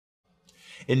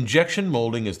Injection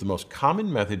molding is the most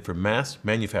common method for mass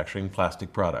manufacturing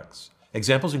plastic products.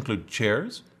 Examples include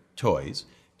chairs, toys,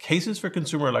 cases for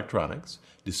consumer electronics,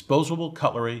 disposable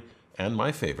cutlery, and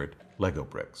my favorite, Lego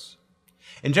bricks.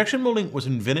 Injection molding was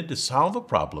invented to solve a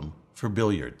problem for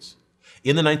billiards.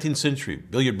 In the 19th century,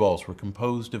 billiard balls were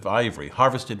composed of ivory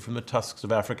harvested from the tusks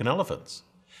of African elephants.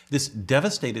 This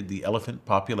devastated the elephant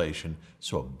population,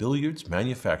 so a billiards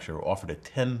manufacturer offered a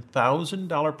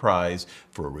 $10,000 prize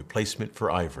for a replacement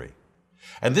for ivory.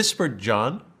 And this spurred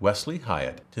John Wesley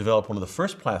Hyatt to develop one of the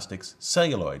first plastics,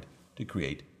 celluloid, to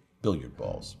create billiard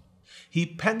balls. He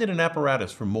patented an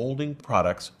apparatus for molding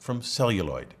products from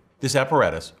celluloid. This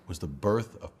apparatus was the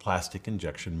birth of plastic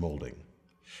injection molding.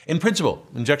 In principle,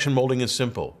 injection molding is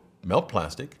simple. Melt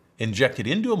plastic, inject it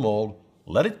into a mold,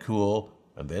 let it cool,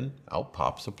 and then out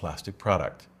pops a plastic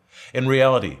product. In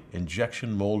reality,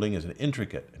 injection molding is an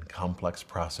intricate and complex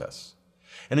process.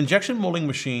 An injection molding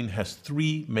machine has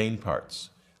three main parts: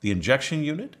 the injection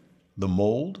unit, the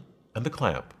mold, and the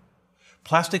clamp.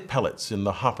 Plastic pellets in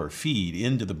the hopper feed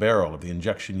into the barrel of the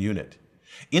injection unit.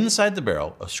 Inside the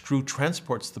barrel, a screw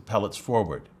transports the pellets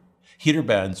forward. Heater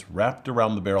bands wrapped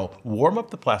around the barrel warm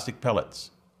up the plastic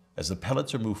pellets. As the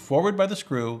pellets are moved forward by the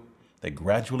screw, they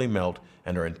gradually melt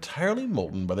and are entirely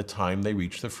molten by the time they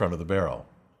reach the front of the barrel.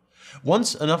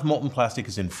 Once enough molten plastic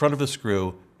is in front of the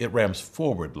screw, it rams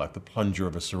forward like the plunger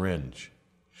of a syringe.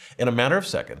 In a matter of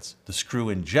seconds, the screw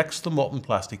injects the molten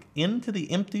plastic into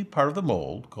the empty part of the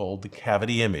mold called the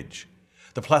cavity image.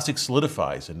 The plastic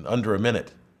solidifies in under a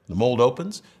minute. The mold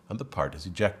opens and the part is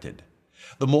ejected.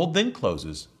 The mold then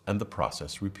closes and the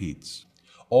process repeats.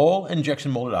 All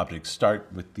injection molded objects start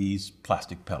with these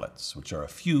plastic pellets, which are a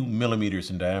few millimeters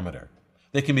in diameter.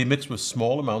 They can be mixed with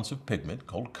small amounts of pigment,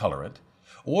 called colorant,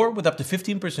 or with up to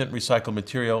 15% recycled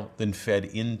material, then fed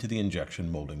into the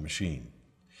injection molding machine.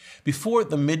 Before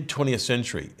the mid-20th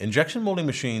century, injection molding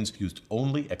machines used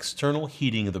only external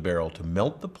heating of the barrel to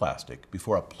melt the plastic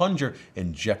before a plunger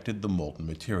injected the molten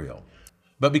material.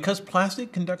 But because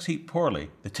plastic conducts heat poorly,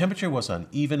 the temperature was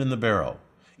uneven in the barrel.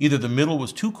 Either the middle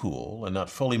was too cool and not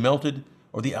fully melted,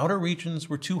 or the outer regions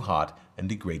were too hot and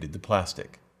degraded the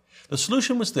plastic. The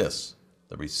solution was this: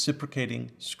 the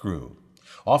reciprocating screw,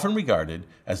 often regarded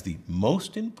as the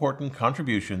most important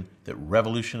contribution that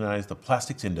revolutionized the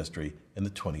plastics industry in the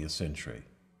 20th century.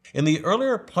 In the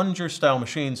earlier plunger-style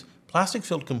machines, plastic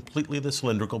filled completely the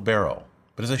cylindrical barrel.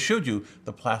 But as I showed you,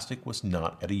 the plastic was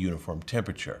not at a uniform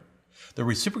temperature. The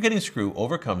reciprocating screw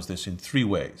overcomes this in three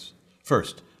ways.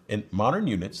 First, in modern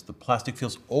units, the plastic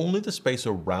fills only the space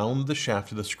around the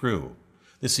shaft of the screw.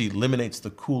 This eliminates the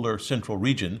cooler central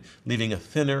region, leaving a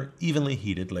thinner, evenly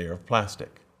heated layer of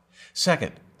plastic.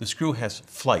 Second, the screw has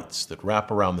flights that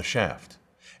wrap around the shaft.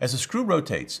 As the screw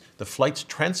rotates, the flights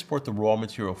transport the raw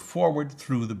material forward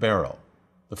through the barrel.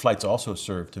 The flights also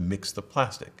serve to mix the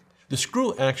plastic. The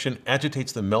screw action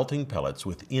agitates the melting pellets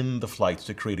within the flights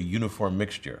to create a uniform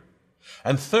mixture.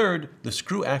 And third, the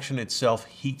screw action itself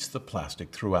heats the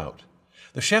plastic throughout.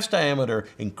 The shaft's diameter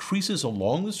increases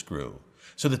along the screw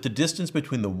so that the distance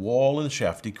between the wall and the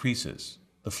shaft decreases.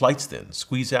 The flights then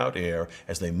squeeze out air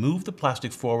as they move the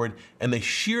plastic forward, and they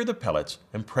shear the pellets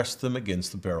and press them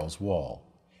against the barrel's wall.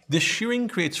 This shearing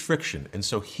creates friction and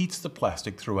so heats the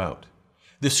plastic throughout.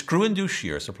 This screw-induced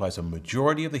shear supplies a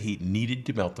majority of the heat needed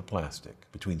to melt the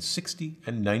plastic, between 60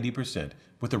 and 90%,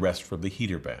 with the rest from the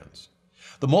heater bands.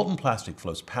 The molten plastic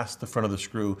flows past the front of the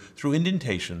screw through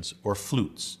indentations or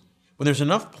flutes. When there's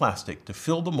enough plastic to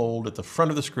fill the mold at the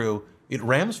front of the screw, it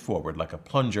rams forward like a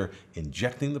plunger,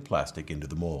 injecting the plastic into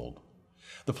the mold.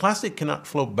 The plastic cannot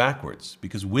flow backwards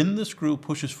because when the screw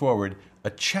pushes forward, a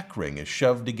check ring is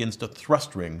shoved against a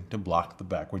thrust ring to block the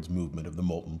backwards movement of the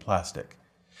molten plastic.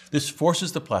 This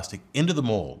forces the plastic into the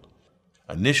mold.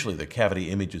 Initially, the cavity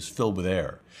image is filled with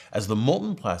air. As the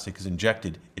molten plastic is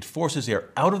injected, it forces air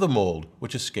out of the mold,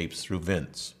 which escapes through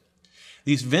vents.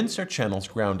 These vents are channels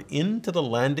ground into the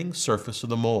landing surface of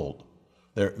the mold.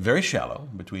 They're very shallow,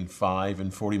 between 5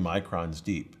 and 40 microns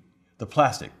deep. The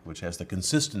plastic, which has the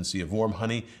consistency of warm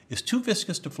honey, is too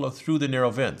viscous to flow through the narrow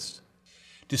vents.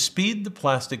 To speed the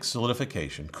plastic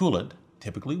solidification, coolant,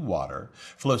 typically water,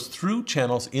 flows through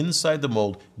channels inside the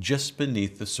mold just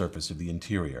beneath the surface of the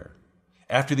interior.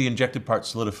 After the injected part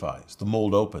solidifies, the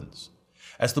mold opens.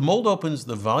 As the mold opens,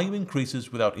 the volume increases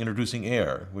without introducing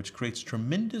air, which creates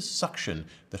tremendous suction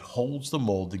that holds the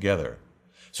mold together.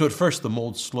 So at first, the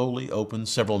mold slowly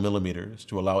opens several millimeters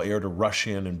to allow air to rush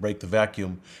in and break the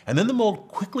vacuum, and then the mold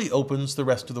quickly opens the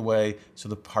rest of the way so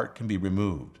the part can be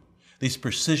removed. These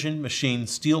precision machined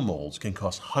steel molds can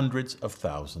cost hundreds of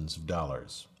thousands of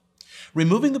dollars.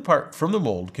 Removing the part from the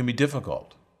mold can be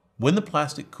difficult. When the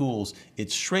plastic cools,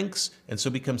 it shrinks and so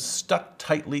becomes stuck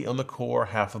tightly on the core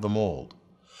half of the mold.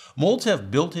 Molds have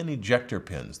built-in ejector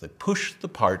pins that push the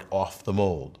part off the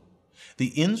mold.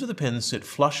 The ends of the pins sit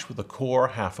flush with the core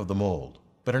half of the mold,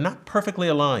 but are not perfectly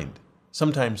aligned.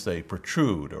 Sometimes they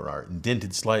protrude or are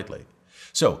indented slightly.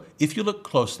 So, if you look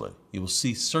closely, you will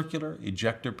see circular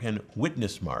ejector pin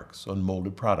witness marks on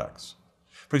molded products.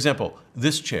 For example,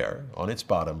 this chair, on its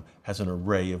bottom, has an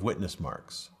array of witness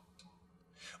marks.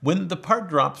 When the part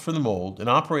drops from the mold, an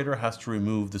operator has to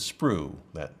remove the sprue,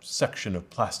 that section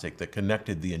of plastic that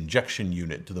connected the injection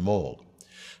unit to the mold.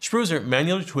 Sprues are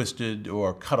manually twisted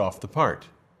or cut off the part.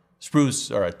 Sprues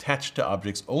are attached to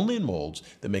objects only in molds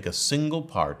that make a single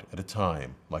part at a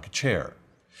time, like a chair.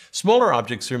 Smaller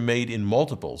objects are made in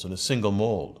multiples in a single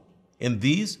mold. In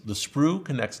these, the sprue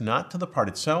connects not to the part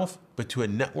itself, but to a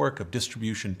network of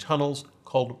distribution tunnels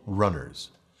called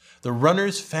runners. The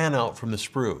runners fan out from the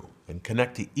sprue and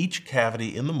connect to each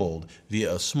cavity in the mold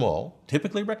via a small,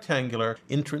 typically rectangular,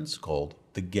 entrance called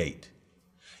the gate.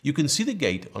 You can see the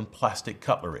gate on plastic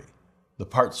cutlery. The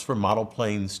parts for model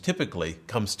planes typically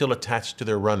come still attached to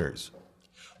their runners.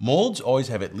 Molds always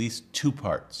have at least two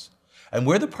parts, and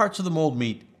where the parts of the mold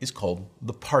meet is called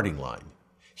the parting line.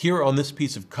 Here on this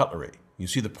piece of cutlery, you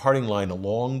see the parting line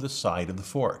along the side of the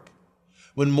fork.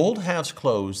 When mold halves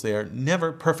close, they are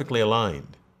never perfectly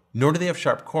aligned, nor do they have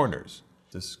sharp corners.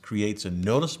 This creates a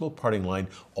noticeable parting line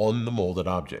on the molded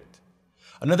object.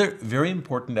 Another very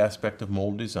important aspect of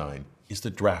mold design is the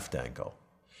draft angle.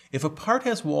 If a part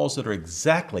has walls that are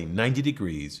exactly 90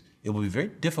 degrees, it will be very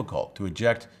difficult to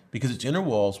eject because its inner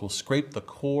walls will scrape the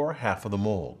core half of the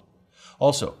mold.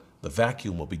 Also, the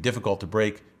vacuum will be difficult to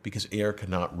break because air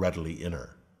cannot readily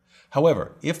enter.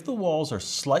 However, if the walls are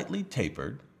slightly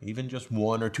tapered, even just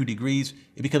 1 or 2 degrees,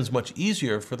 it becomes much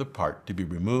easier for the part to be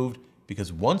removed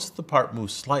because once the part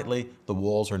moves slightly, the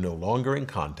walls are no longer in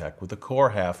contact with the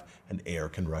core half and air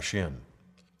can rush in.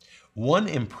 One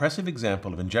impressive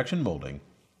example of injection molding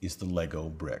is the Lego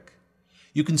brick.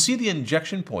 You can see the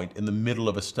injection point in the middle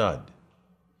of a stud,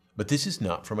 but this is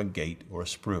not from a gate or a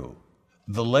sprue.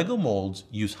 The Lego molds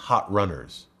use hot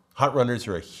runners. Hot runners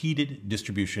are a heated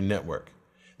distribution network.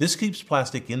 This keeps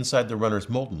plastic inside the runners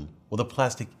molten while the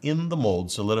plastic in the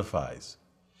mold solidifies.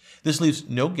 This leaves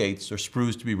no gates or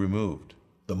sprues to be removed.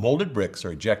 The molded bricks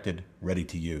are ejected, ready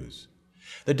to use.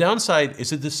 The downside is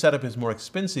that this setup is more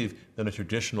expensive than a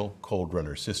traditional cold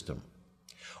runner system.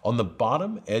 On the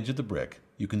bottom edge of the brick,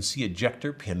 you can see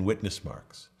ejector pin witness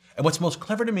marks. And what's most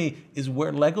clever to me is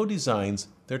where Lego designs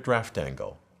their draft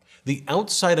angle. The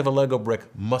outside of a Lego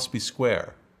brick must be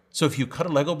square. So if you cut a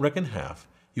Lego brick in half,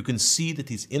 you can see that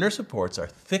these inner supports are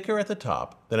thicker at the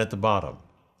top than at the bottom.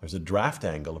 There's a draft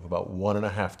angle of about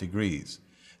 1.5 degrees.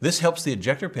 This helps the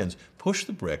ejector pins push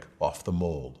the brick off the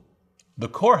mold. The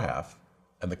core half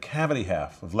and the cavity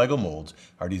half of Lego molds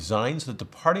are designed so that the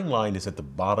parting line is at the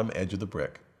bottom edge of the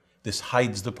brick. This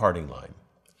hides the parting line.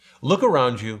 Look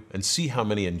around you and see how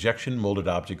many injection molded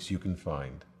objects you can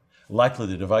find. Likely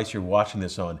the device you're watching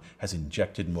this on has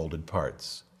injected molded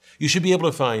parts. You should be able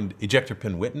to find ejector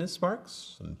pin witness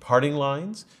marks and parting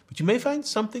lines, but you may find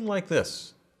something like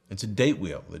this. It's a date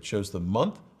wheel that shows the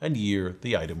month and year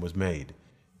the item was made.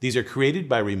 These are created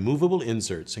by removable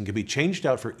inserts and can be changed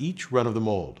out for each run of the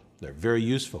mold. They're very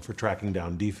useful for tracking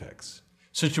down defects.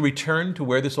 So to return to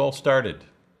where this all started,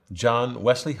 John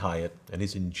Wesley Hyatt and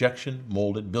his injection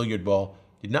molded billiard ball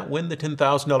did not win the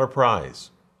 $10,000 prize.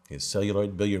 His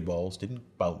celluloid billiard balls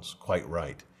didn't bounce quite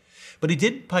right. But he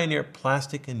did pioneer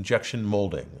plastic injection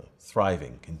molding, a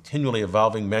thriving, continually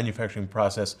evolving manufacturing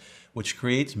process which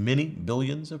creates many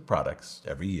billions of products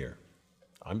every year.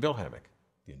 I'm Bill Hammack,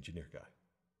 the Engineer Guy.